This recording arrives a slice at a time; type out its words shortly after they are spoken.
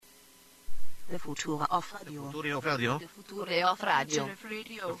The future of radio. The future of radio. The future of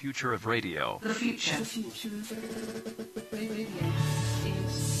radio. The future of radio. The future of radio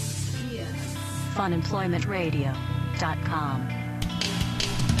is here. Funemploymentradio.com.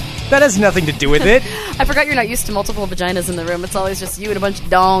 That has nothing to do with it. I forgot you're not used to multiple vaginas in the room. It's always just you and a bunch of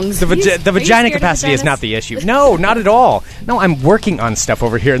dongs. The vagina capacity is not the issue. No, not at all. No, I'm working on stuff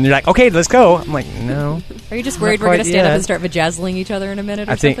over here, and they're like, okay, let's go. I'm like, no. Are you just worried we're going to stand up and start vajazzling each other in a minute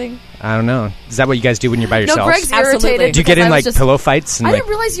or something? I don't know. Is that what you guys do when you're by yourselves? No, Greg's irritated. Do you get in, like, pillow fights? And I didn't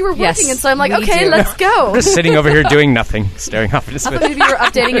realize you were working, and so I'm like, okay, let's go. Just sitting over here doing nothing, staring off at his I thought maybe you were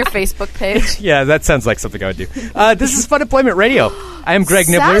updating your Facebook page. Yeah, that sounds like something I would do. This is Funemployment Radio. I am Greg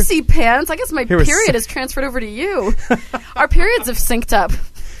Nibbler. Sassy pants. I guess my period is transferred over to you. Our periods have synced up.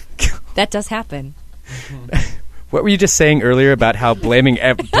 That does happen. What were you just saying earlier about how blaming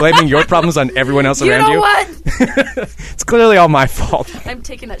your problems on everyone else around you? You know what? It's clearly all my fault. I'm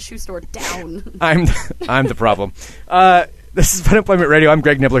taking that shoe store down. I'm the problem. This is Funemployment Radio. I'm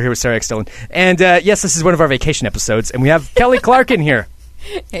Greg Nibbler here with Sarah X. Dillon. And yes, this is one of our vacation episodes, and we have Kelly Clarke in here.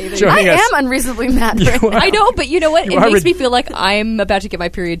 Hey, I am unreasonably mad right now. I know, but you know what? It makes me feel like I'm about to get my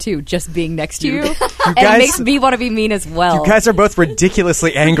period too, just being next to you. And it makes me want to be mean as well. You guys are both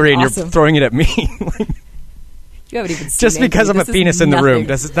ridiculously angry, and you're throwing it at me. You haven't even seen just because I'm a penis in the room.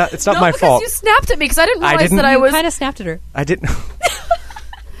 It's not my fault. You snapped at me because I didn't realize that I was... You kind of snapped at her. I didn't...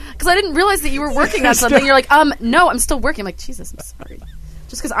 Because I didn't realize that you were working on something. You're like, no, I'm still working. I'm like, Jesus, I'm sorry.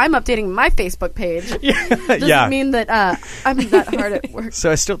 Just because I'm updating my Facebook page doesn't mean that I'm that hard at work. So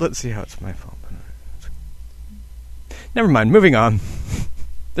I still don't see how it's my fault. Never mind. Moving on.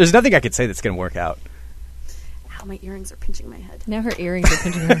 There's nothing I could say that's going to work out. Ow, my earrings are pinching my head. Now her earrings are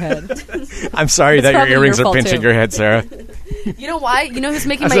pinching her head. I'm sorry that your earrings are pinching your head, Sarah. You know why? You know who's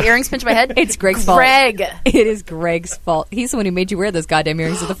making my earrings pinch my head? It's Greg's fault. Greg. It is Greg's fault. He's the one who made you wear those goddamn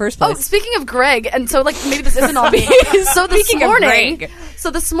earrings in the first place. Oh, speaking of Greg, and so like maybe this isn't all me.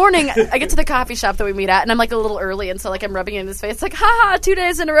 So this morning, I get to the coffee shop that we meet at, and I'm like a little early, and so like I'm rubbing it in his face, like, haha, 2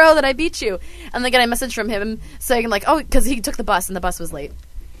 days in a row that I beat you. And then I get a message from him saying like, oh, because he took the bus and the bus was late.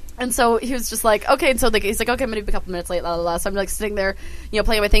 And so he was just like, okay, and so he's like, okay, I'm going to be a couple minutes late, la la la. So I'm like sitting there,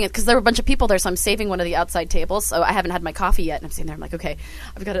 playing my thing, because there were a bunch of people there, so I'm saving one of the outside tables, so I haven't had my coffee yet, and I'm sitting there, I'm like, okay,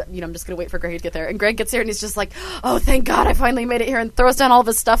 I've got to, I'm just going to wait for Greg to get there. And Greg gets here, and he's just like, oh, thank God, I finally made it here, and throws down all of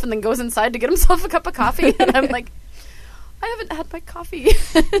his stuff, and then goes inside to get himself a cup of coffee. And I'm like, I haven't had my coffee.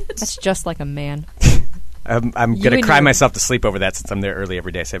 That's just like a man. I'm going to cry myself to sleep over that since I'm there early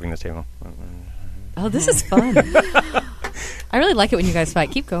every day saving the table. Oh, this is fun. I really like it when you guys fight.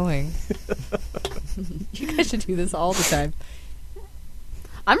 Keep going. You guys should do this all the time.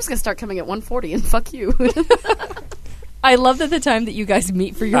 I'm just going to start coming at 1:40 and fuck you. I love that the time that you guys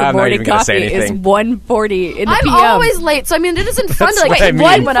meet for your morning coffee is 1:40 in the PM. I'm always late, so I mean, it isn't fun to like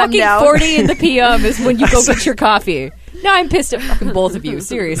wait, when I'm down. 1:40 in the PM is when you go get your coffee. Now I'm pissed at fucking both of you.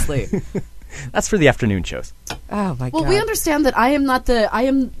 Seriously. That's for the afternoon shows. Oh my God. Well, we understand that I am not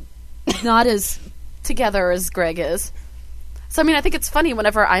as together as Greg is. So I mean, I think it's funny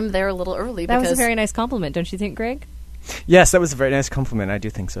whenever I'm there a little early. That was a very nice compliment, don't you think, Greg? Yes, that was a very nice compliment. I do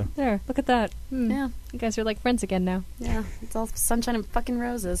think so. There, look at that. Yeah, you guys are like friends again now. Yeah, it's all sunshine and fucking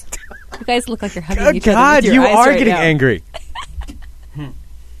roses. You guys look like you're hugging each other. God, with your you eyes are right getting now. angry.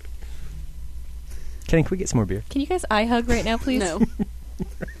 Kenny, can we get some more beer? Can you guys eye hug right now, please? No.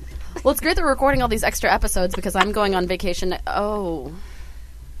 Well, it's great that we're recording all these extra episodes because I'm going on vacation. Oh.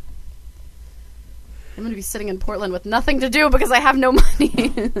 I'm going to be sitting in Portland with nothing to do because I have no money.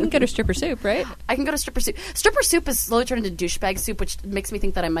 You can go to stripper soup, right? I can go to stripper soup. Stripper soup is slowly turned into douchebag soup, which makes me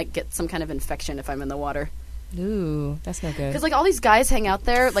think that I might get some kind of infection if I'm in the water. Ooh, that's not good. Because like all these guys hang out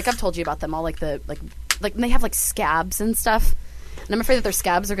there, like I've told you about them all, like and they have like scabs and stuff. And I'm afraid that their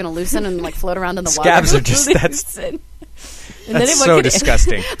scabs are going to loosen and like float around in the water. Scabs are just that's so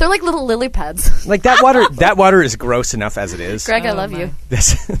disgusting. They're like little lily pads. Like that water. That water is gross enough as it is. Greg, I love you.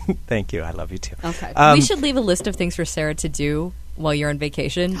 Thank you. I love you too. Okay. We should leave a list of things for Sarah to do while you're on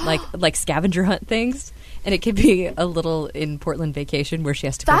vacation, like scavenger hunt things. And it could be a little in Portland vacation where she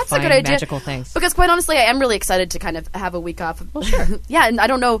has to go find magical things. Because quite honestly, I am really excited to kind of have a week off. Well, sure. Yeah, and I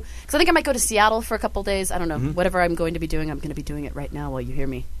don't know, because I think I might go to Seattle for a couple days. I don't know. Mm-hmm. Whatever I'm going to be doing, I'm going to be doing it right now while you hear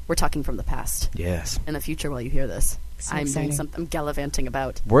me. We're talking from the past. Yes. In the future while you hear this. So I'm exciting. doing something. I'm gallivanting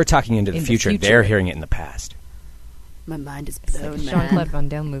about. We're talking into the future. They're hearing it in the past. My mind is blown, it's like man. Jean-Claude Van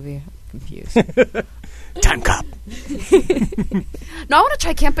Damme movie. I'm confused. Time cop. No, I want to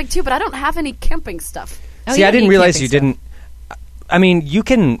try camping too, but I don't have any camping stuff. See, I didn't realize you didn't. I mean, you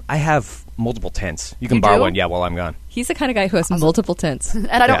can. I have multiple tents. You can borrow one, while I'm gone. He's the kind of guy who has multiple tents. And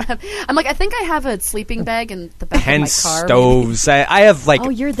I don't have... I'm like, I think I have a sleeping bag in the back Tents, of my car. stoves. I have like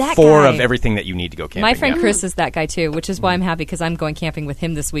you're that 4 guy. of everything that you need to go camping. My friend Chris is that guy too, which is why I'm happy because I'm going camping with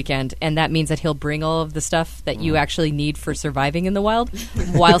him this weekend, and that means that he'll bring all of the stuff that you actually need for surviving in the wild,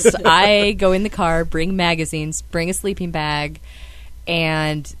 whilst I go in the car, bring magazines, bring a sleeping bag,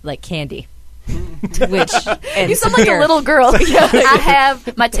 and like candy. Which you sound like a little girl. I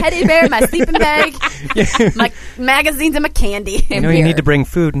have my teddy bear, my sleeping bag, my magazines, and my candy. You need to bring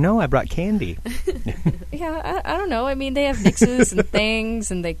food. No, I brought candy. Yeah, I don't know. I mean, they have mixes and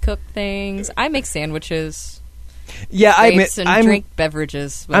things, and they cook things. I make sandwiches. Yeah, I drink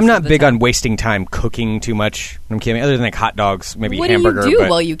beverages. I'm not big on wasting time cooking too much. I'm kidding. Other than like hot dogs, maybe hamburger. What do you do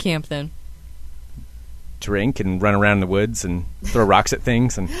while you camp then? Drink and run around in the woods and throw rocks at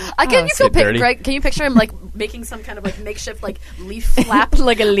things and can you feel Greg? Can you picture him like making some kind of like makeshift like leaf flap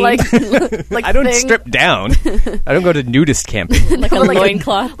like a leaf? Like I don't thing. strip down. I don't go to nudist camping. like a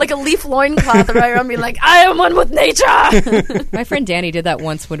loincloth, like a leaf loincloth right around me. Like I am one with nature. My friend Danny did that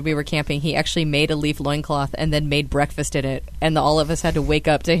once when we were camping. He actually made a leaf loincloth and then made breakfast in it, and all of us had to wake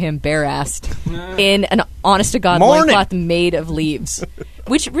up to him bare-assed in an honest to god loincloth made of leaves.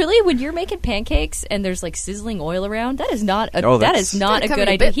 Which really, when you're making pancakes and there's like sizzling oil around, that is not a good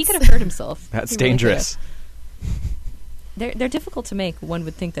idea. He could have hurt himself. That's dangerous. They're difficult to make. One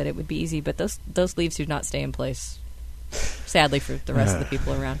would think that it would be easy, but those leaves do not stay in place. Sadly, for the rest of the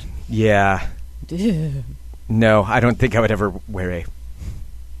people around. Yeah. No, I don't think I would ever wear a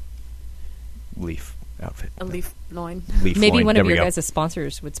leaf outfit. A leaf loin. Maybe one of your guys'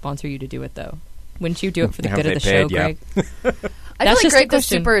 sponsors would sponsor you to do it, though. Wouldn't you do it for the good of the show, Greg? I feel like Greg goes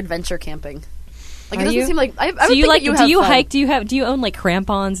super adventure camping. Like it doesn't seem like I so you like. Do you fun. hike? Do you own like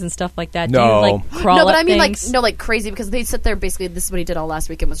crampons and stuff like that? No. Do you like crawl No, but up I mean things? like crazy because they sit there. Basically, this is what he did all last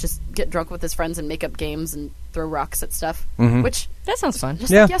weekend was just get drunk with his friends and make up games and throw rocks at stuff. Mm-hmm. Which that sounds fun.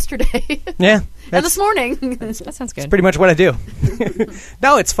 Just like yesterday. Yeah, and this morning. That sounds good. That's pretty much what I do.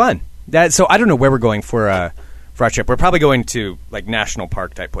 No, it's fun. So I don't know where we're going for our trip. We're probably going to like national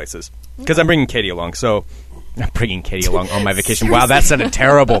park type places because I'm bringing Katie along. So. I'm bringing Katie along on my vacation. Wow, that sounded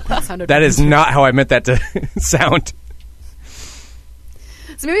terrible. That is not how I meant that to sound.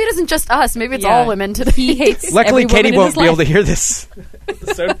 So maybe it isn't just us. Maybe it's all women today. He hates. Luckily, Katie won't be able to hear this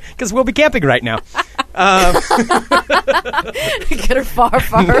episode because we'll be camping right now. Get her far,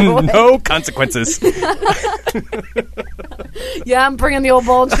 far away. No consequences. Yeah, I'm bringing the old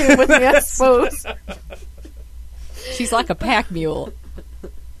ball and chain with me, I suppose. She's like a pack mule.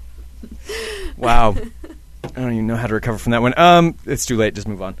 Wow. I don't even know how to recover from that one. It's too late. Just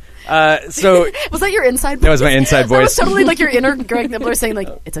move on. So was that your inside voice? That was my inside voice. That was totally like your inner Greg Nibbler saying like,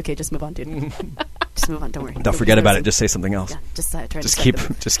 it's okay, just move on, dude. Just move on, don't worry. Don't forget about it. Just say something else. Yeah, just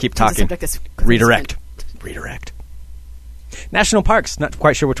keep talking. Redirect. National parks. Not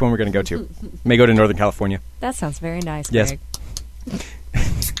quite sure which one we're going to go to. May go to Northern California. That sounds very nice, yes. Greg.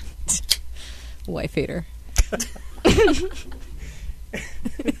 Wife hater.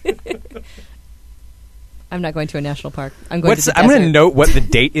 I'm not going to a national park. I'm going to the I'm going to desert. note what the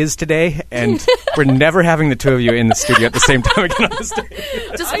date is today, and we're never having the two of you in the studio at the same time again on the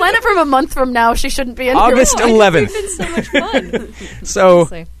stage. Just plan it from a month from now. She shouldn't be in August here. 11th. It's been so much fun. So,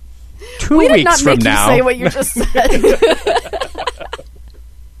 Honestly. 2 we did weeks not from make now. You say what you just said.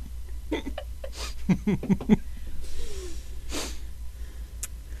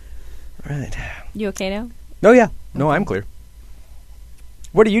 All right. You okay now? Oh, yeah. No, I'm clear.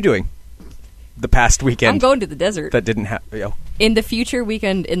 What are you doing the past weekend? I'm going to the desert. That didn't happen. In the future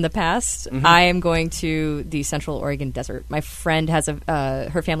weekend in the past, I am going to the Central Oregon desert. My friend has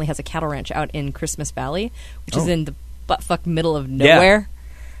her family has a cattle ranch out in Christmas Valley, which is in the buttfuck middle of nowhere.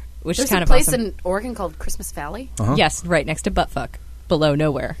 Which There's is kind a of place awesome. in Oregon called Christmas Valley. Uh-huh. Yes, right next to buttfuck, below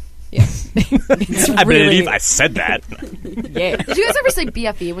nowhere. Yes, I believe I said that. Yeah. Did you guys ever say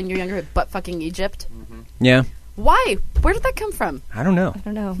BFE when you were younger at butt fucking Egypt? Yeah. Why? Where did that come from? I don't know. I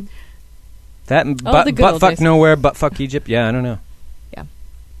don't know. That the butt good old fuck days. nowhere, butt fuck Egypt. Yeah, I don't know. Yeah,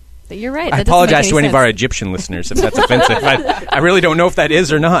 but you're right. I That doesn't apologize make to any any of our sense. Egyptian listeners if that's offensive. I really don't know if that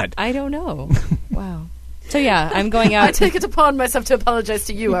is or not. I don't know. Wow. So yeah, I'm going out. I take it upon myself to apologize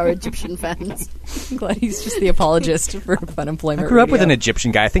to you, our Egyptian fans. I'm glad he's just the apologist for Funemployment. I grew up with Radio. an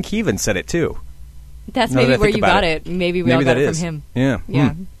Egyptian guy. I think he even said it too. That's Now that maybe I where think you about got it. it. Maybe we all got that it is. from him. Yeah.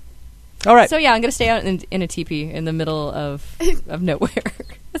 Yeah. All right. So yeah, I'm going to stay out in a teepee in the middle of nowhere.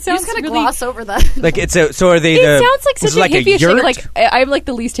 That You sounds just kind of really, gloss over that. Like it's so are they? It sounds like was such it a hippie yurt? thing. Like I'm like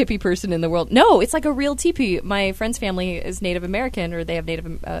the least hippie person in the world. No, it's like a real teepee. My friend's family is Native American, or they have Native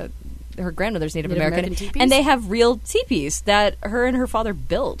her grandmother's Native Native American, American teepees? and they have real teepees that her and her father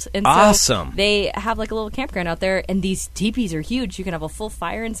built. And so Awesome. they have like a little campground out there, and these teepees are huge. You can have a full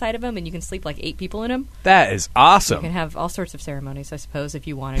fire inside of them, and you can sleep like 8 people in them. That is You awesome. can have all sorts of ceremonies, I suppose, if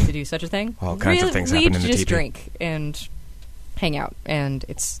you wanted to do such a thing. All kinds of things we'd happen in the just teepee. drink and hang out, and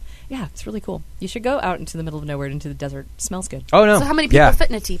it's really cool. You should go out into the middle of nowhere, into the desert. It smells good. Oh, no. So how many people fit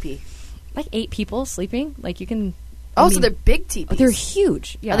in a teepee? Like 8 people sleeping. Like you can. Oh, I so mean, they're big teepees. they're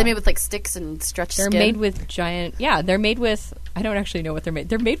huge. Yeah, Are they made with like sticks and stretched They're skin? made with giant. Yeah, they're made with. I don't actually know what they're made.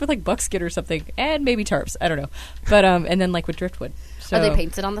 They're made with like buckskin or something, and maybe tarps. I don't know, but and then like with driftwood. So Are they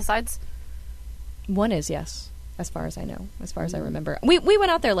painted on the sides? one is, yes, as far as I know, as far as I remember. We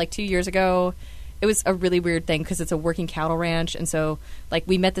went out there like 2 years ago. It was a really weird thing because it's a working cattle ranch, and so like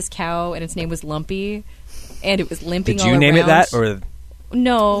we met this cow, and its name was Lumpy, and it was limping. Did all you name it around. that, or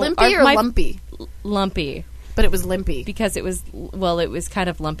No, Limpy or my- lumpy? Lumpy. But it was limpy. Because it was kind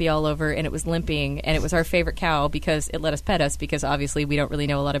of lumpy all over, and it was limping, and it was our favorite cow because it let us pet us, because obviously we don't really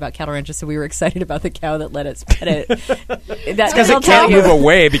know a lot about cattle ranches, so we were excited about the cow that let us pet it. because it can't move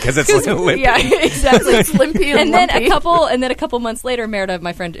away because it's limpy? Yeah, exactly. It's limpy and then lumpy. a couple months later, Merida,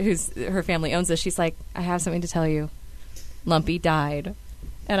 my friend, who's her family owns this, she's like, I have something to tell you. Lumpy died.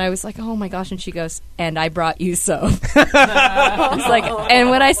 And I was like, oh my gosh. And she goes, and I brought you some. I was like, and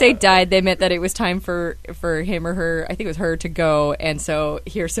when I say died, they meant that it was time for him or her, I think it was her, to go. And so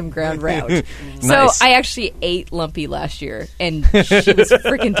here's some ground route. Nice. So I actually ate Lumpy last year, and she was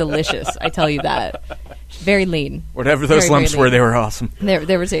freaking delicious. I tell you that. Very lean. Whatever those Very, lumps very were, lean. they were awesome.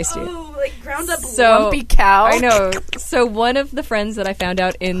 They were tasty. Oh, like ground up So- lumpy cow. I know. So one of the friends that I found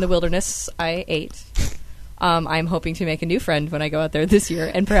out in the wilderness, I ate. I'm hoping to make a new friend when I go out there this year,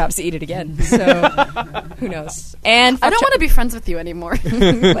 and perhaps eat it again. So who knows? And I don't want to be friends with you anymore.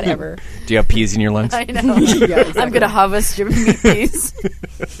 whatever. Do you have peas in your lungs? I know. I'm going to harvest your meat peas.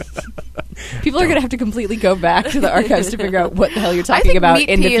 People are going to have to completely go back to the archives to figure out what the hell you're I talking think about meat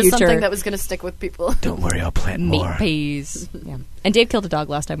in the pea is something future. that was going to stick with people. Don't worry, I'll plant Meat more. peas. Yeah. And Dave killed a dog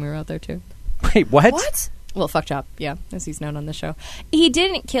last time we were out there too. Wait, what? What? Well, fuck chop. Yeah, as he's known on the show. He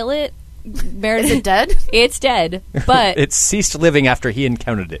didn't kill it. Meredith, Is it dead? It's dead, but It ceased living after he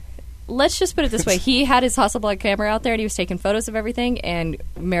encountered it. let's just put it this way. He had his Hasselblad camera out there, and he was taking photos of everything, and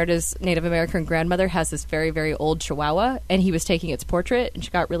Merida's Native American grandmother has this very, very old Chihuahua, and he was taking its portrait, and she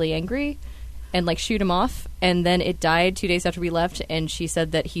got really angry and, like, shoot him off, and then it died 2 days after we left, and she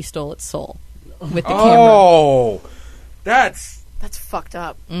said that he stole its soul with the camera. Oh, that's... That's fucked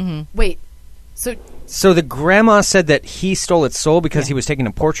up. Mm-hmm. Wait. So the grandma said that he stole its soul because he was taking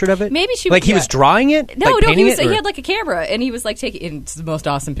a portrait of it? Maybe she... Like he yeah. was drawing it? No, like no, painting he it, or- had like a camera, and he was like taking. And it's the most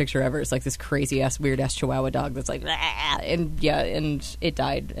awesome picture ever. It's like this crazy ass, weird ass Chihuahua dog that's like, "Ah," and it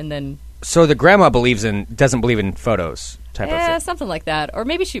died, and then So the grandma doesn't believe in photos type of thing. something like that, or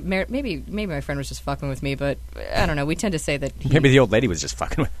maybe maybe my friend was just fucking with me, but I don't know. We tend to say that Maybe the old lady was just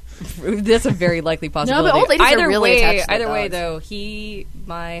fucking with... that's a very likely possibility. old ladies are either really way, attached to their either way, dogs. though,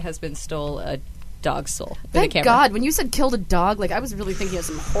 my husband stole a dog's soul with a Thank camera. God. When you said killed a dog, like I was really thinking of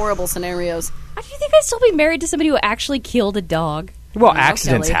some horrible scenarios. How do you think I'd still be married to somebody who actually killed a dog? Well, know,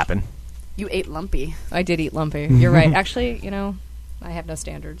 accidents Kelly. happen. You ate lumpy. I did eat Lumpy. You're right. Actually, I have no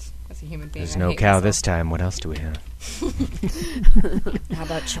standards as a human being. There's I no hate cow myself. this time. What else do we have? How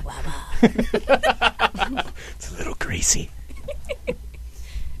about Chihuahua? It's a little greasy.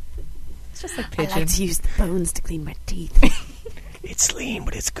 It's just like I pigeon. like to use the bones to clean my teeth. It's lean,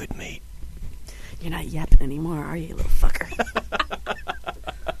 but it's good meat. You're not yapping anymore, are you, little fucker?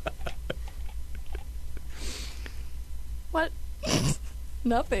 What?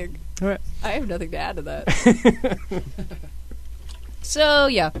 Nothing. All right. I have nothing to add to that. So,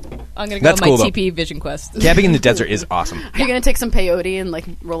 yeah. I'm going to go That's on cool, my though. TP vision quest. Camping in the desert is awesome. Are you going to take some peyote and like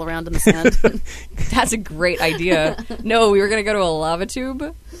roll around in the sand? That's a great idea. No, we were going to go to a lava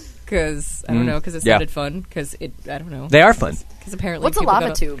tube. Because, I don't know, because it Yeah. sounded fun. Because I don't know. They are fun. Because apparently What's a people lava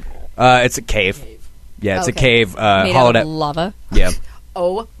go to- tube? It's a cave. Yeah, it's a Okay. cave Made hollowed out out. of lava Yeah.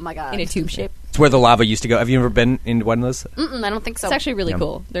 Oh my God. in a tube shape. It's where the lava used to go. Have you ever been in one of those? I don't think so. It's actually really Yeah.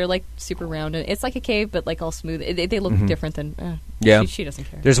 cool. They're like super round, and it's like a cave, but like all smooth. They look different than. Yeah. she doesn't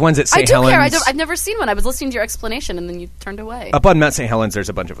care. There's ones at I St. do Helens. care. I've never seen one. I was listening to your explanation and then you turned away. Up on Mount St. Helens, there's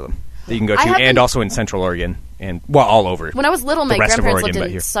a bunch of them that you can go to, I haven't- and also in Central Oregon, and all over. When I was little, my rest of grandparents Oregon, but lived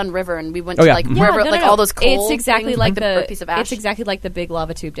in here. Sun River, and we went Oh, to yeah. like Mhm. wherever, like all those coal. It's exactly things, like the the piece of ash. It's exactly like the big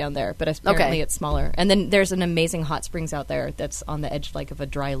lava tube down there, but apparently Okay. it's smaller. And then there's an amazing hot springs out there that's on the edge like of a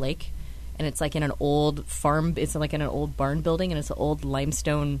dry lake, and it's like in an old farm. It's like in an old barn building, and it's an old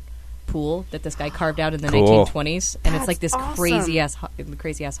limestone pool that this guy carved out in the Cool. 1920s, and it's like this awesome. crazy ass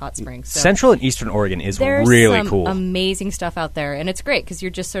hot spring. So Central and Eastern Oregon is there's really some cool. amazing stuff out there, and it's great because you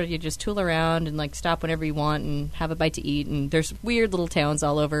just tool around and like stop whenever you want and have a bite to eat. And there's weird little towns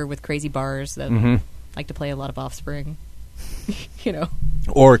all over with crazy bars that like to play a lot of Offspring.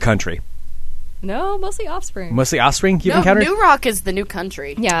 Or country. No, mostly Offspring. Mostly Offspring you've No, encountered? New Rock is the new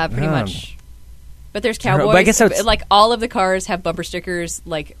country. Yeah, pretty much. But there's cowboys. But I guess that's- like all of the cars have bumper stickers,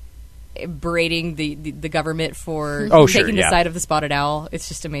 like berating the government for taking the side of the spotted owl. It's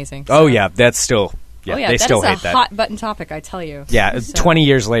just amazing. Oh, yeah. That's still... Yeah, they that still is hate a that. hot button topic, I tell you. Yeah, So 20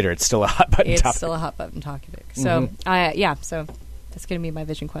 years later, it's still a hot button it's topic. still a hot button topic. So, so that's going to be my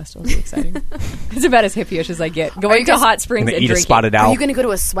Vision Quest. It'll be exciting. It's about as hippie-ish as I get. Going to hot springs Gonna and eat a drinking. spotted Are owl. you going to go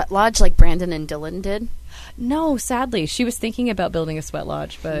to a sweat lodge like Brandon and Dylan did? No, sadly. She was thinking about building a sweat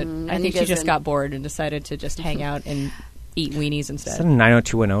lodge, but I and think you she guys just didn't. got bored and decided to just hang out and eat weenies Is that instead. a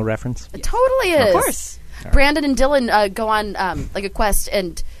 90210 reference? It totally is. Of course. Brandon and Dylan go on like a quest,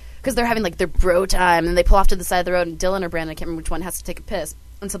 and because they're having like their bro time, and they pull off to the side of the road, and Dylan or Brandon, I can't remember which one, has to take a piss.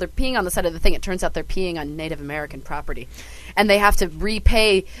 And so they're peeing on the side of the thing. It turns out they're peeing on Native American property. And they have to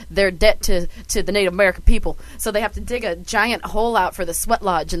repay their debt to the Native American people. So they have to dig a giant hole out for the sweat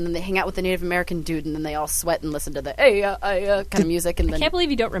lodge, and then they hang out with the Native American dude, and then they all sweat and listen to the kind of music. And I then can't believe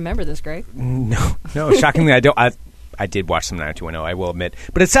you don't remember this, Greg. No, shockingly, I don't. I did watch some 90210, I will admit.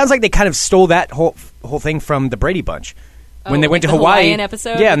 But it sounds like they kind of stole that whole thing from the Brady Bunch. When they went to the Hawaii. Hawaiian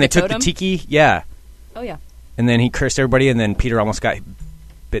episode yeah, and they with the took the totem? tiki. Yeah. Oh, yeah. And then he cursed everybody, and then Peter almost got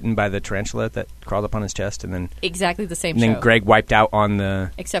bitten by the tarantula that crawled up on his chest, and then Exactly the same and then show. Greg wiped out on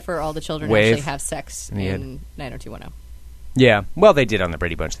the Except for all the children Wave. actually have sex And he had- in 90210. yeah. Well, they did on the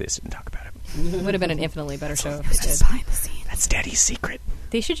Brady Bunch. They just didn't talk about it. It would have been an infinitely better show if it's they just did. behind the scenes. That's Daddy's secret.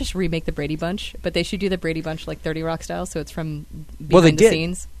 They should just remake the Brady Bunch, but they should do the Brady Bunch like 30 Rock style, so it's from behind Well, they the did.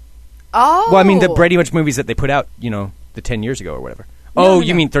 scenes. Oh, Well, I mean the Brady Bunch movies that they put out, the 10 years ago or whatever. No,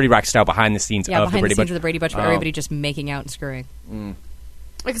 You mean 30 Rock style behind the scenes Yeah, of the behind Brady the scenes Bunch? of the Brady Bunch, but Oh. everybody just making out and screwing.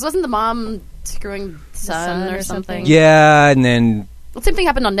 because wasn't the mom screwing the son or something? Yeah, and then The same thing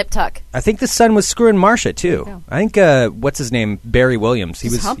happened on Nip Tuck. I think the son was screwing Marcia too. Yeah. I think what's his name, Barry Williams. He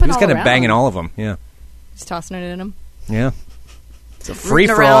Just was humping all kind of around. banging all of them. Yeah, Just tossing it in them. yeah. It's a free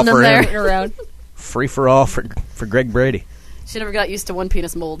Rooting for all around in for there. him. Around. Free for all for Greg Brady. She never got used to one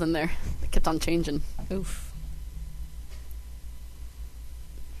penis mold in there. It kept on changing. Oof.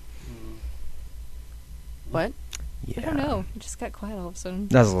 What? Yeah, I don't know. It just got quiet all of a sudden.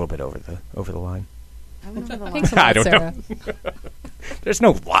 That was a little bit over the line. Thanks a lot, I don't Sarah. know. There's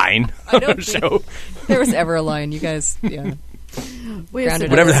no line I on don't the think- show. There was ever a line. You guys, yeah. Wait a Grounded second.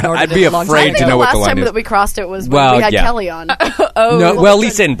 Whatever it was that- snorted I'd be it a long afraid I time think to the know what last the line time is. that we crossed it was Well, when we had yeah. Kelly on. No,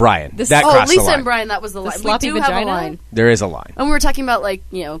 Lisa and Brian. That Oh, crossed the Lisa line. and Brian, that was the line. We sloppy do have a vagina? line. There is a line. And we were talking about,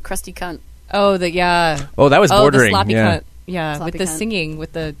 crusty cunt. Oh, yeah. Oh, that was Oh, the bordering. sloppy yeah. cunt. Yeah, Sloppy with the cunt. singing,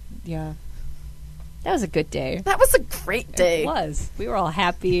 with the, yeah. That was a good day. That was a great day. It was. We were all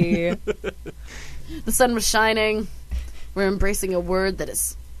happy. The sun was shining. We're embracing a word that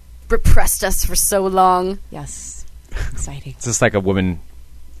has repressed us for so long. Yes. Exciting. Is this like a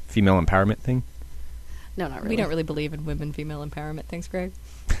female empowerment thing? No, not really. We don't really believe in women female empowerment. Thanks, Greg.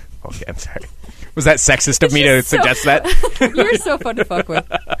 Okay, I'm sorry. Was that sexist of me to suggest that? You're so fun to fuck with.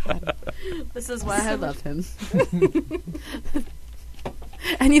 This is why I love him.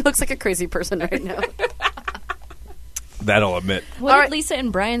 And he looks like a crazy person right now. That I'll admit. What All did right. Lisa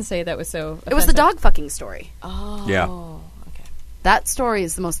and Brian say that was so It was the offensive? dog fucking story. Oh. Yeah. Okay. That story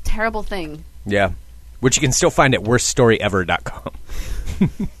is the most terrible thing. Yeah. Which you can still find at worststoryever.com.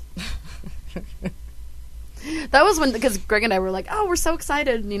 That was when, because Greg and I were like, oh, we're so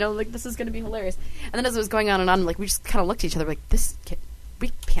excited, this is going to be hilarious. And then as it was going on and on, we just kind of looked at each other like,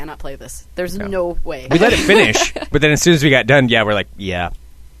 we cannot play this. There's no way. We let it finish, but then as soon as we got done, we're like, we're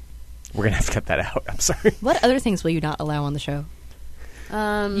going to have to cut that out. I'm sorry. What other things will you not allow on the show?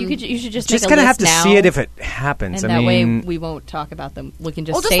 You should just make a kind of list have to now, see it if it happens. and I that mean, way we won't talk about them. We can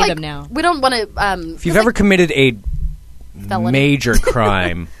just Well, say them now. We don't want to. if you've ever committed a Felony. major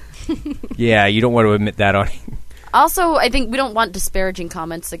crime, you don't want to admit that on Also, I think we don't want disparaging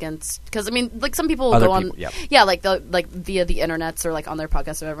comments against, because some people will Other go on, people, yeah. via the internets or on their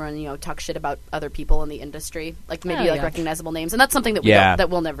podcast or whatever, and talk shit about other people in the industry, maybe Oh, yeah. recognizable names, and that's something that we Yeah. that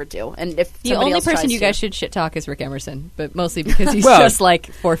we'll never do. And if The somebody only else person tries you to- guys should shit talk is Rick Emerson, but mostly because he's Well- just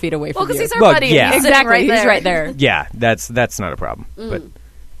 4 feet away from well, because you. he's our Well, buddy, yeah. and he's sitting Exactly, right there. he's right there. Yeah, that's not a problem. But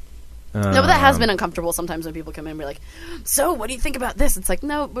No, but that has been uncomfortable sometimes when people come in and be like, "So, what do you think about this?" It's like,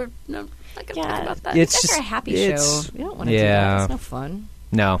 no, we're not going to talk about that. It's It's just a happy it's- show. You don't want to do that. yeah. It's no fun.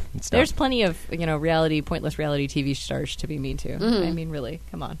 No, it's not. There's plenty of pointless reality TV stars to be mean to. I mean, really,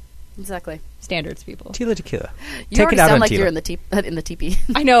 come on. Exactly. Standards, people. Tila tequila. You Take already it out sound on like Tila. you're in the teepee.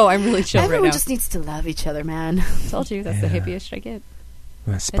 I know. I'm really chill right Everyone now. just needs to love each other, man. Told you that's the hippiest I get. I'm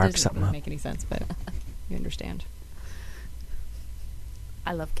gonna That spark doesn't something really up. make any sense, but you understand.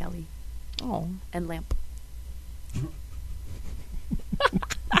 I love Kelly Oh. and Lamp.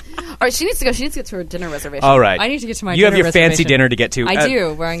 All right, she needs to go. She needs to get to her dinner reservation. All right. I need to get to my You have dinner your fancy reservation. dinner to get to. I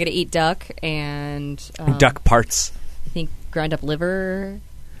do, where I'm going to eat duck and Duck parts. I think ground up liver.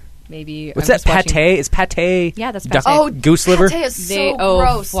 Maybe What's I'm that? just watching- Pate? Is pate? Yeah, that's duck- pate. Oh, goose liver. Pate is so They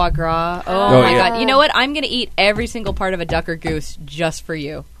gross. foie gras. Oh, Oh, my yeah. god! You know what? I'm going to eat every single part of a duck or goose just for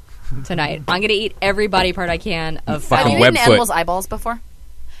you tonight. I'm going to eat every body part I can of Fucking Have you fowl. eaten webfoot. animals' eyeballs before?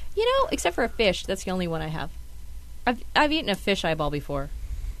 You know, except for a fish. That's the only one I have. I've eaten a fish eyeball before.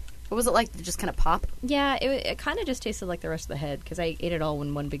 What was it like? Did it just kind of pop? Yeah, it kind of just tasted like the rest of the head because I ate it all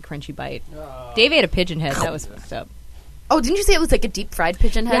in one big crunchy bite. Dave ate a pigeon head. That was fucked up. Oh, didn't you say it was like a deep fried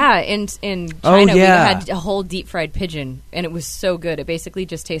pigeon head? Yeah, in China Oh, we yeah. had a whole deep fried pigeon, and it was so good. It basically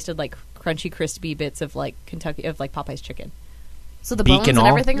just tasted like crunchy, crispy bits of like Popeye's chicken. So the Beak bones and and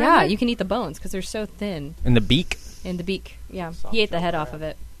all? everything. are Yeah, there? you can eat the bones because they're so thin In the beak. in the beak. Yeah, he ate the head off of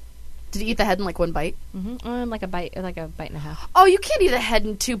it. Did you eat the head in like one bite? Like a bite and a half. Oh, you can't eat a head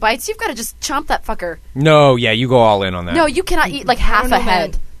in 2 bites. You've got to just chomp that fucker. No, yeah, you go all in on that. No, you cannot eat like half know, a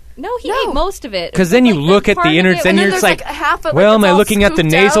head. No, he No. ate most of it. Because then you Like, look at part the of innards, it- then and then you're just there's, like, like, half of, well, like, am it's I all looking at the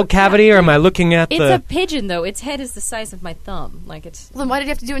scooped nasal out? cavity or am I looking at It's the... a pigeon, though. Its head is the size of my thumb. Like it's. Well, then why did you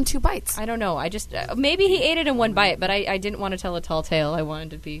have to do it in 2 bites? I don't know. I just maybe he ate it in one bite, but I didn't want to tell a tall tale. I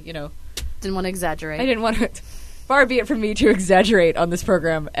wanted to be, Didn't want to exaggerate. I didn't want to. Far be it from me to exaggerate on this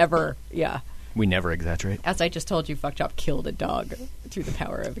program ever. Yeah. We never exaggerate. As I just told you, Fuck Chop killed a dog through the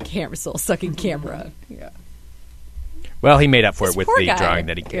power of a camera, soul-sucking camera. Yeah. Well, he made up for This it with poor the guy. drawing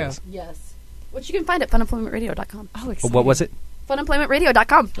that he Yeah. gives. Yes. Which you can find at funemploymentradio.com. Oh, Oh, exciting. what was it?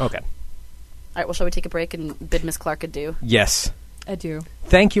 Funemploymentradio.com. Okay. All right, well, shall we take a break and bid Miss Clarke adieu? Yes. I do.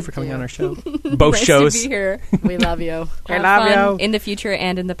 Thank you for coming on our show. Both Nice shows. to be here. We love you. I Have love fun you. in the future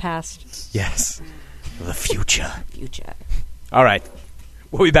and in the past. Yes. The future. Future. All right.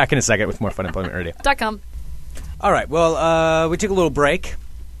 We'll be back in a second with more Fun Employment Radio. .com. All right. Well, we took a little break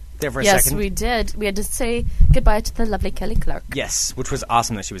there for a Yes, second. we did. We had to say goodbye to the lovely Kelly Clarke. Yes, which was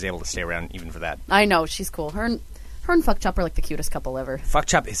awesome that she was able to stay around even for that. I know, she's cool. Her and Fuck Chop are like the cutest couple ever. Fuck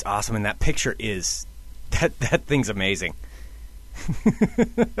Chop is awesome, and that picture is... That thing's amazing.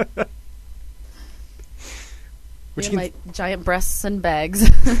 Me and my giant breasts and bags.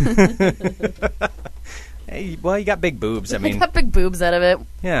 Hey, well, you got big boobs. I I mean, got big boobs out of it.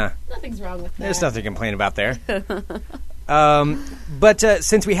 yeah. Nothing's wrong with that. There's nothing to complain about there. But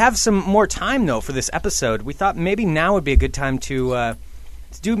since we have some more time, though, for this episode, we thought maybe now would be a good time to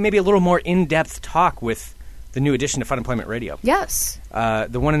do maybe a little more in-depth talk with the new addition to Fun Employment Radio. Yes.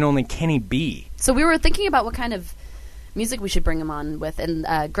 The one and only Kenny B. So we were thinking about what kind of music we should bring him on with, and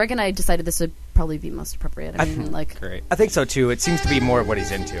Greg and I decided this would probably be most appropriate. I mean, Great. I think so, too. It seems to be more of what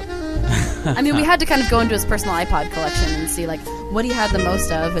he's into. I mean, we had to kind of go into his personal iPod collection and see, like, what he had the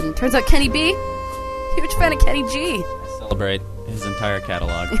most of, and turns out Kenny B, huge fan of Kenny G. Celebrate his entire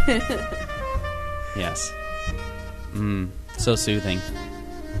catalog. Yes. So soothing.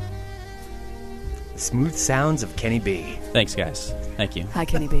 Smooth sounds of Kenny B. Thanks, guys. Thank you. Hi,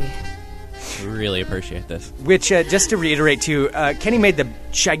 Kenny B. Really appreciate this. Which, just to reiterate, too, Kenny made the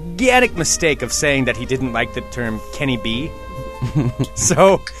gigantic mistake of saying that he didn't like the term Kenny B.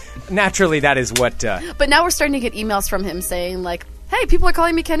 So, naturally, that is what... But now we're starting to get emails from him saying, like, hey, people are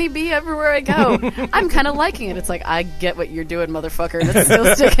calling me Kenny B everywhere I go. I'm kind of liking it. It's like, I get what you're doing, motherfucker. That's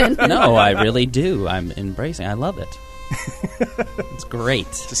still sticking. No, I really do. I'm embracing. I love it. It's great.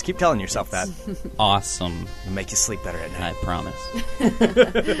 Just keep telling yourself that. Awesome. It'll make you sleep better at night. I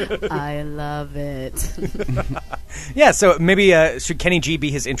promise. I love it. Yeah, so maybe should Kenny G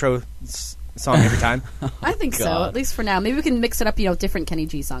be his intro song every time? I think so, God. at least for now. Maybe we can mix it up, different Kenny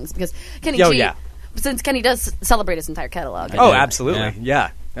G songs. Because Kenny Oh, G, yeah. since Kenny does celebrate his entire catalog. Oh, do. absolutely.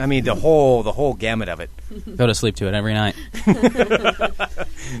 Yeah. I mean, the whole gamut of it. Go to sleep to it every night.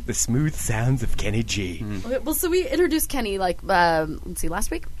 The smooth sounds of Kenny G. Okay, well, so we introduced Kenny, like, let's see, last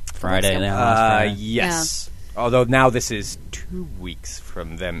week? Friday. Yeah, last Friday. Yes. Although now this is 2 weeks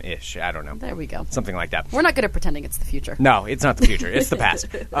from them-ish. I don't know. There we go. Something like that. We're not good at pretending it's the future. No, it's not the future. It's the past.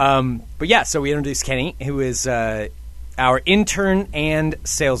 But yeah, so we introduced Kenny, who is our intern and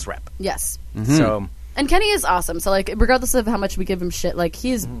sales rep. Yes. So... And Kenny is awesome. So, like, regardless of how much we give him shit, like,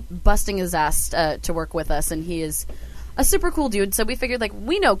 he is busting his ass to work with us, and he is a super cool dude. So we figured, like,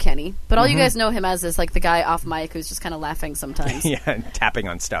 we know Kenny, but all you guys know him as is, like, the guy off mic who's just kind of laughing sometimes. Yeah, and tapping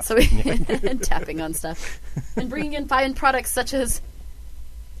on stuff. So and tapping on stuff. And bringing in fine products such as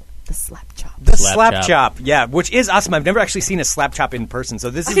The slap chop. The Slap slap chop. chop, yeah, which is awesome. I've never actually seen a slap chop in person, so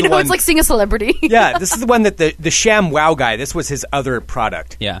this is You the know, one. it's like seeing a celebrity. Yeah, this is the one that the Sham Wow guy. This was his other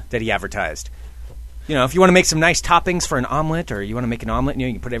product. Yeah. That he advertised. You know, if you want to make some nice toppings for an omelet, or you want to make an omelet,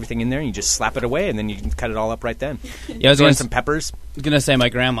 you can put everything in there and you just slap it away, and then you can cut it all up right then. Yeah, I was Throw in gonna some peppers. gonna say my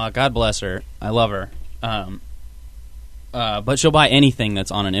grandma, God bless her, I love her. But she'll buy anything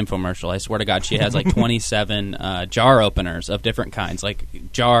that's on an infomercial. I swear to God, she has like 27 jar openers of different kinds,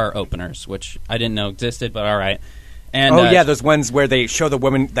 like jar openers, which I didn't know existed, but all right. And yeah, those ones where they show the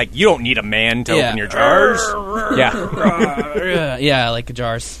woman, like, you don't need a man to open your jars. Yeah. yeah, like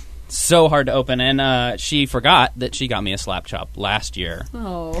jars. So hard to open. And she forgot that she got me a slap chop last year.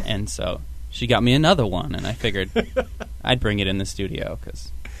 Oh. And so she got me another one, and I figured I'd bring it in the studio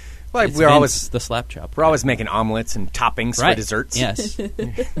because... Well, It's we're always Vince, the slap chop. We're always making omelets and toppings for desserts. Yes.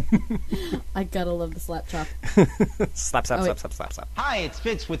 I gotta love the slap chop. Slap, slap, slap, slap, slap, slap. Hi, it's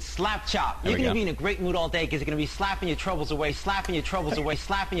Vince with Slap Chop. You're going to be in a great mood all day because you're going to be slapping your troubles away, slapping your troubles away,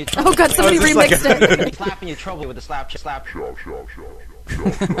 slapping your troubles away. Oh god, somebody remixed it. Slapping your trouble with the slap chop. You're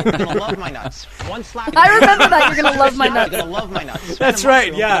gonna love my nuts. One slap. I remember that. You're gonna love my nuts. You're gonna love my nuts. That's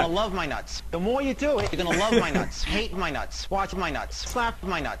right, yeah. You're gonna love my nuts. The more you do it, you're gonna love my nuts. Hate my nuts. Watch my nuts. Slap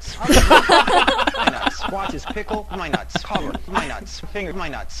my nuts. My nuts. Watch his pickle my nuts. Cover my nuts. Finger my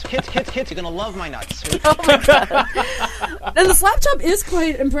nuts. Hit. You're gonna love my nuts. Oh my god. And the slap chop is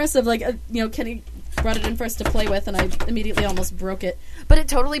quite impressive. Like, Kenny brought it in for us to play with, and I immediately almost broke it. But it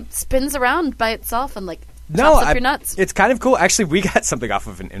totally spins around by itself and like chops up your nuts. It's kind of cool. Actually, we got something off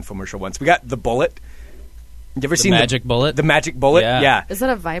of an infomercial once. We got the bullet. You ever seen magic bullet? The magic bullet? Yeah. Is that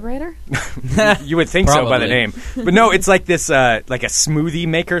a vibrator? You would think so by the Probably. name. But no, it's like this, like a smoothie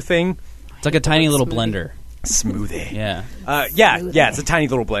maker thing. It's like a tiny little blender. Smoothie. Yeah. Yeah, it's a tiny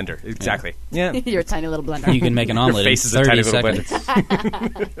little blender. Exactly. Yeah. You're a tiny little blender. You can make an omelet in face is a 30 tiny little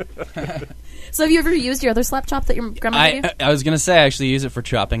seconds. So have you ever used your other slap chop that your grandma gave you? I was going to say I actually use it for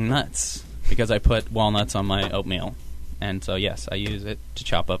chopping nuts because I put walnuts on my oatmeal. And so, yes, I use it to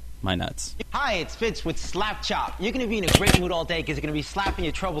chop up my nuts. Hi, it's Vince with Slap Chop. You're going to be in a great mood all day because you're going to be slapping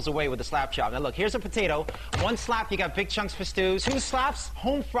your troubles away with the Slap Chop. Now, look, here's a potato. One slap, you got big chunks for stews. 2 slaps,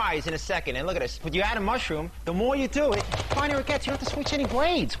 home fries in a second. And look at this. When you add a mushroom, the more you do it, the finer it gets. You don't have to switch any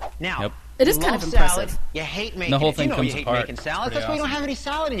grades. Now, Yep. It is you kind love of impressive. salad, you hate making The whole it. thing you know comes you hate apart. making salad. It's That's why you don't pretty have any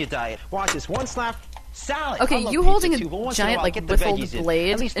salad in your diet. Watch this. One slap. Salad. Okay, I love you pizza holding too, but a once in giant, while, like, get the whiffled veggies in.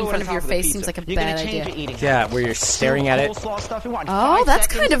 blade At least in throw it front on of your top the face pizza. seems like a You're bad gonna change idea. your eating Yeah, habits. where you're staring at it. Coleslaw stuffing, what, Oh, 5 that's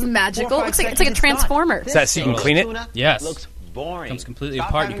seconds? kind of 4 or magical. 5 It's like a seconds, it's done. transformer. Is that so you can This clean it? tuna Yes. looks boring. Comes completely Stop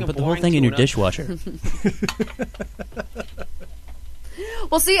apart. You having can a put the whole boring thing in your tuna. dishwasher.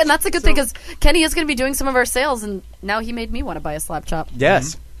 Well, see, and that's a good thing because Kenny is going to be doing some of our sales, and now he made me want to buy a slap chop.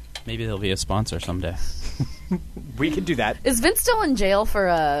 Yes. Maybe they'll be a sponsor someday. We could do that. Is Vince still in jail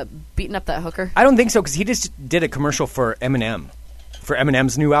for beating up that hooker? I don't think so, because he just did a commercial for Eminem. For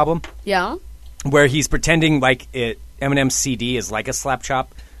Eminem's new album. Yeah. Where he's pretending like Eminem's CD is like a slap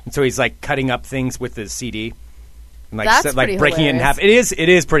chop. And so he's like cutting up things with his CD. And like, That's like pretty breaking it in half. hilarious. It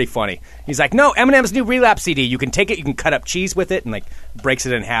is pretty funny. He's like, no, Eminem's new Relapse CD. You can take it, you can cut up cheese with it, and like breaks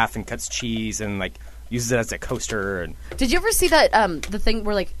it in half and cuts cheese and like uses it as a coaster. And Did you ever see that the thing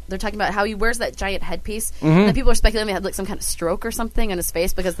where like they're talking about how he wears that giant headpiece, and then people are speculating he had like some kind of stroke or something on his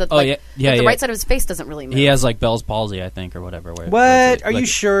face because the the right side of his face doesn't really move. He has like Bell's palsy, I think, or whatever. Where what? Are like, you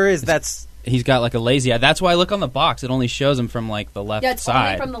sure? That's... He's got like a lazy eye. That's why I look on the box. It only shows him from like the left Yeah, it's side.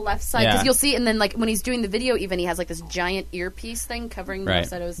 only from the left side because Yeah. you'll see, and then like when he's doing the video, even he has like this giant earpiece thing covering the Right. left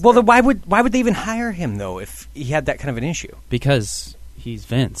side of his. Well, then why would they even hire him though if he had that kind of an issue? Because he's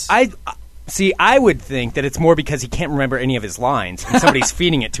Vince. I would think that it's more because he can't remember any of his lines and somebody's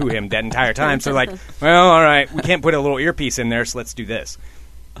feeding it to him that entire time. So like, well, all right, we can't put a little earpiece in there, so let's do this.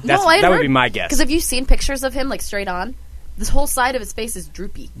 That would be my guess. Because have you seen pictures of him like straight on? This whole side of his face is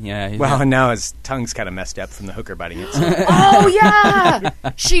droopy. Yeah. He's Well, and now his tongue's kind of messed up from the hooker biting it. So. Oh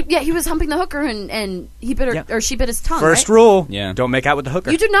yeah, he was humping the hooker and he bit her Yeah. or she bit his tongue. First right? rule, Yeah. don't make out with the hooker.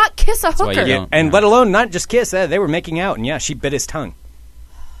 You do not kiss a why hooker. you don't. And Yeah. let alone not just kiss. They were making out, and yeah, she bit his tongue.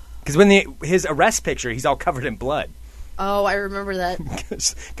 Because when his arrest picture, he's all covered in blood. Oh, I remember that.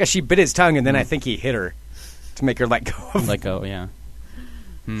 Because she bit his tongue, and then I think he hit her to make her let go of Let go, yeah.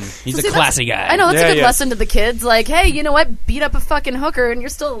 He's See, a classy guy. I know that's Yeah, a good yeah. lesson to the kids. Like, hey, you know what? Beat up a fucking hooker, and you're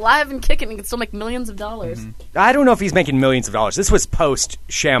still alive and kicking. And you can still make millions of dollars. I don't know if he's making millions of dollars. This was post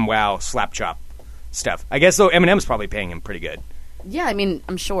ShamWow slap chop stuff. I guess though Eminem's probably paying him pretty good. Yeah, I mean,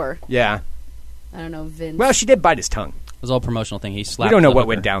 I'm sure. Yeah. I don't know, Vince. Well, she did bite his tongue. It was all promotional thing. He slapped We don't know the what hooker.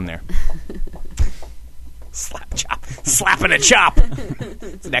 went down there. Slap chop. Slapping a chop.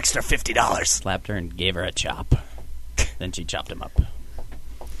 It's an extra $50. Slapped her and gave her a chop. Then she chopped him up.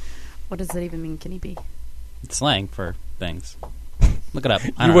 What does that even mean, Kenny B? It's slang for things. Look it up.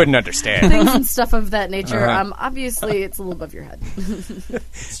 You wouldn't understand. Things and stuff of that nature. Obviously, it's a little above your head.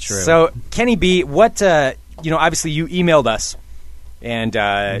 It's true. So, Kenny B, what, obviously you emailed us and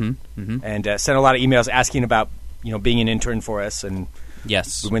sent a lot of emails asking about, being an intern for us. And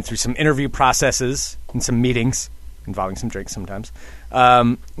yes. we went through some interview processes and some meetings involving some drinks sometimes.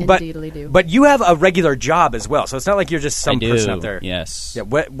 Indeedly do. But you have a regular job as well, so it's not like you're just some I do, person out there. Yes. Yeah.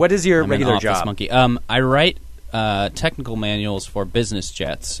 What is your I'm regular an office job? monkey. I write technical manuals for business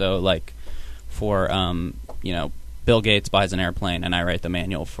jets. So, like, for Bill Gates buys an airplane, and I write the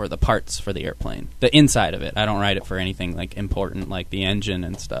manual for the parts for the airplane, the inside of it. I don't write it for anything like important, like the engine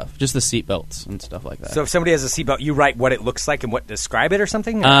and stuff. Just the seatbelts and stuff like that. So, if somebody has a seatbelt, you write what it looks like and what describe it or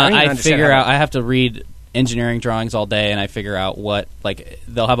something. I figure out. I have to read engineering drawings all day, and I figure out what, like,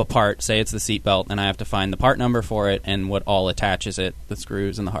 they'll have a part, say it's the seatbelt, and I have to find the part number for it and what all attaches it, the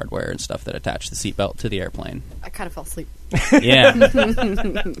screws and the hardware and stuff that attach the seatbelt to the airplane. I kind of fell asleep. Yeah.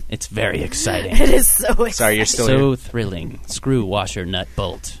 It's very exciting. It is so exciting. Sorry, you're still So here. thrilling. Screw, washer, nut,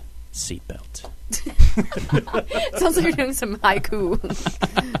 bolt, seatbelt. Sounds like you're doing some haiku.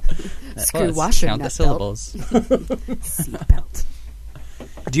 Screw, Plus, washer, count the nut, syllables. seatbelt.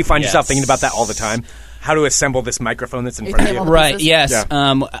 Do you find yourself Yes. thinking about that all the time? How to assemble this microphone that's in front of Assemble you? the Right. pieces? Yes.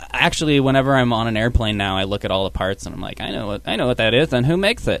 Yeah. Actually, whenever I'm on an airplane now, I look at all the parts and I'm like, I know what that is, and who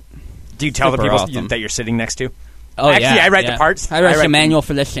makes it? Do you tell the Super people awesome. that you're sitting next to? Oh, Actually, yeah, I write yeah. the parts. I write the the- manual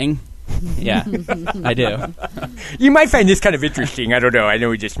for this thing. Yeah, I do. You might find this kind of interesting. I don't know. I know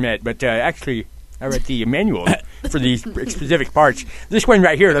we just met, but actually, I write the manual for these specific parts. This one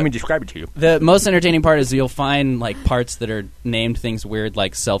right here, let me describe it to you. The most entertaining part is you'll find like parts that are named things weird,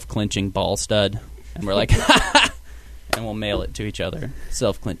 like self-clinching ball stud, and we're like, and we'll mail it to each other.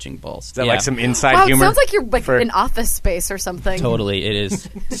 Self-clinching ball Is stud. that like some inside Wow, it humor? sounds like you're like for- in Office Space or something. Totally, it is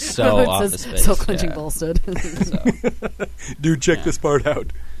so It Office says Space. self-clenching yeah. bolstered. So, Dude, check this part out.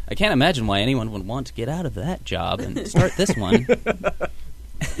 I can't imagine why anyone would want to get out of that job and start this one.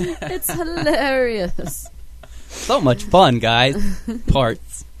 It's hilarious. So much fun, guys.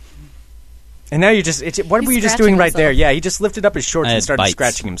 Parts. And now you just, what He's were you just scratching doing right there? himself. Yeah, he just lifted up his shorts I and had started bites.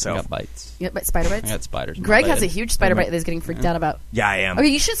 scratching I himself. got bites. Yeah, but spider bites. I got spiders. in my Greg has a bed. huge spider bite that he's getting freaked out about. Yeah, I am. Okay,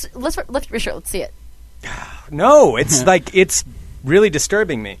 you should lift your shirt. Let's see it. No, it's like, it's really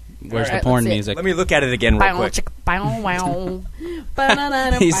disturbing me. Where's Alright, the porn let's see it. music? Let me look at it again real quick.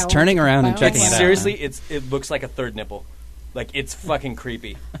 He's turning around and checking it out. Seriously, it looks like a third nipple. Like, it's fucking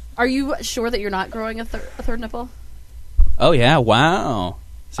creepy. Are you sure that you're not growing a third nipple? Oh yeah! Wow.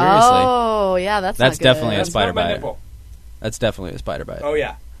 Seriously, Oh, yeah, that's not good. definitely a That's spider not my bite. nipple. That's definitely a spider bite. Oh,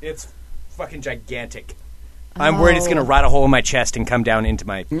 yeah. It's fucking gigantic. I'm worried it's going to rot a hole in my chest and come down into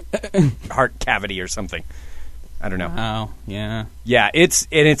my heart cavity or something. I don't know. Wow. Yeah. Yeah, it's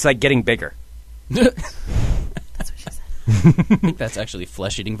like getting bigger. That's what she said. I think that's actually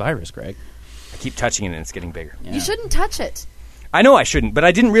flesh-eating virus, Greg. I keep touching it and it's getting bigger. Yeah. You shouldn't touch it. I know I shouldn't, but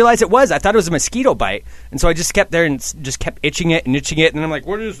I didn't realize it was. I thought it was a mosquito bite, and so I just kept there and just kept itching it, and I'm like,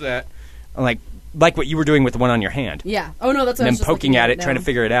 what is that? I'm like what you were doing with the one on your hand. Yeah. Oh no, that's what And I then was just poking looking at it, now. trying to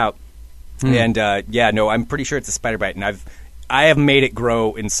figure it out. And I'm pretty sure it's a spider bite, and I have made it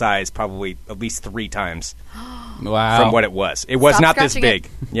grow in size probably at least 3 times Wow. from what it was. It was Stop not this scratching big.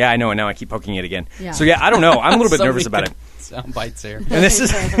 Yeah, I know, and now I keep poking it again. Yeah. So yeah, I don't know. I'm a little bit So nervous many about it. Sound bites here. And this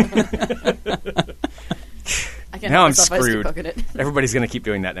is I can't now help I'm myself, I just keep screwed. poking it. Everybody's going to keep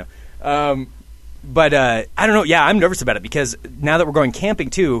doing that now. But I don't know. Yeah, I'm nervous about it because now that we're going camping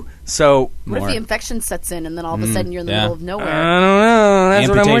too, so What if More. the infection sets in and then all of a sudden you're in the yeah. middle of nowhere? I don't know. That's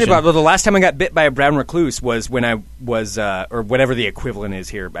what I'm worried Amputation. about. Well, the last time I got bit by a brown recluse was when I was, or whatever the equivalent is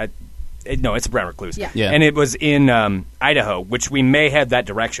here. No, it's a brown recluse. Yeah. Yeah. And it was in Idaho, which we may head that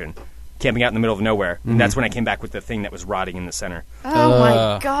direction, camping out in the middle of nowhere. And that's when I came back with the thing that was rotting in the center. Oh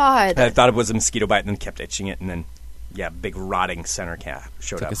my god. I thought it was a mosquito bite and then kept itching it. And then, yeah, big rotting center cat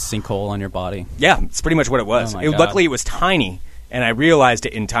showed Like up. a sinkhole on your body. Yeah, it's pretty much what it was. Oh my God. Luckily, it was tiny, and I realized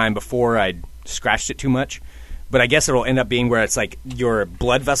it in time before I scratched it too much. But I guess it'll end up being where it's like your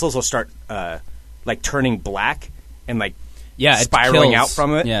blood vessels will start like turning black and like Yeah, it spiraling kills. out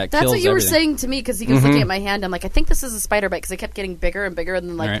from it. Yeah, it That's kills what you were everything. saying to me because he was looking at my hand. I'm like, I think this is a spider bite because it kept getting bigger and bigger, and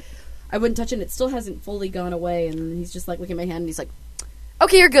then like, All right. I wouldn't touch it. And it still hasn't fully gone away, and he's just like looking at my hand, and he's like,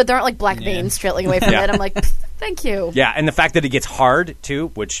 okay, you're good. There aren't like black Yeah. veins trailing away from Yeah. it. I'm like, thank you. Yeah, and the fact that it gets hard too,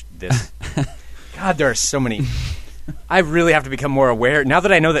 which this, God, there are so many. I really have to become more aware now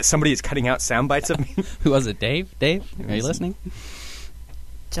that I know that somebody is cutting out sound bites of me. Who was it? Dave? Dave? Are you listening?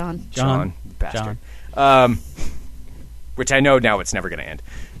 John. John, bastard. which I know now it's never going to end.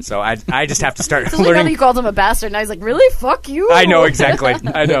 So I just have to start It's like learning. you called him a bastard, and he's like, really? Fuck you. I know, exactly.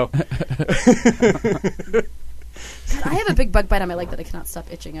 I know. I have a big bug bite on my leg that I cannot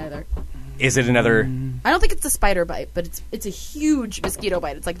stop itching either. Is it another... I don't think it's a spider bite, but it's a huge mosquito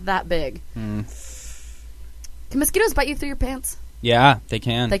bite. It's like that big. Can mosquitoes bite you through your pants? Yeah, they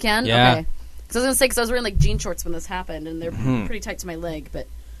can. They can? Yeah. Okay. Because I was going to say, because I was wearing like jean shorts when this happened, and they're pretty tight to my leg, but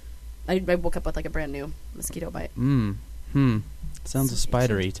I woke up with like a brand new mosquito bite. Sounds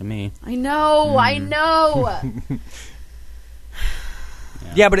spidery to me. I know.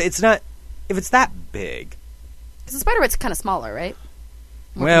 Yeah, but it's not... If it's that big... Because the spider bite's kind of smaller, right?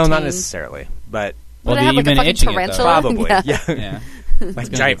 More Well, not contained. necessarily, but... Would I you've have like a been fucking itching tarantula? it, though. Probably, Yeah. yeah. Yeah. Like gonna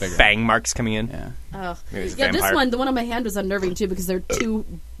giant get bigger. fang marks coming in. Yeah. Oh. Maybe it's a Yeah, this vampire. one, the one on my hand was unnerving too because there are two.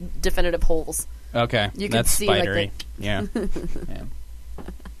 Definitive holes. Okay. You can That's see, like, spidery. Yeah.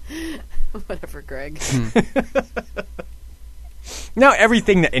 Whatever, Greg. Now,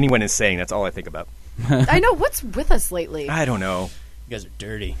 everything that anyone is saying, that's all I think about. I know. What's with us lately? I don't know. You guys are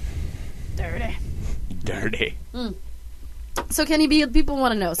dirty. Dirty. Dirty. So, Kenny B, people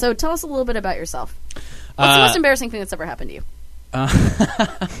want to know. So, tell us a little bit about yourself. What's the most embarrassing thing that's ever happened to you?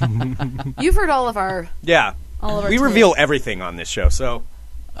 You've heard all of our... Yeah. All of our We tales. reveal everything on this show, so...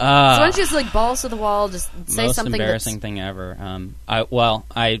 So why don't you just like balls to the wall, just say most something embarrassing thing ever.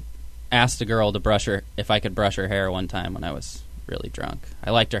 I asked a girl to if I could brush her hair one time when I was really drunk.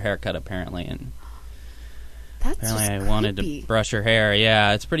 I liked her haircut apparently, and that's apparently just I wanted creepy. to brush her hair.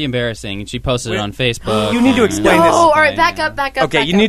 Yeah, it's pretty embarrassing. And she posted it on Facebook. You need to explain No, this. all right, back up. Okay, you need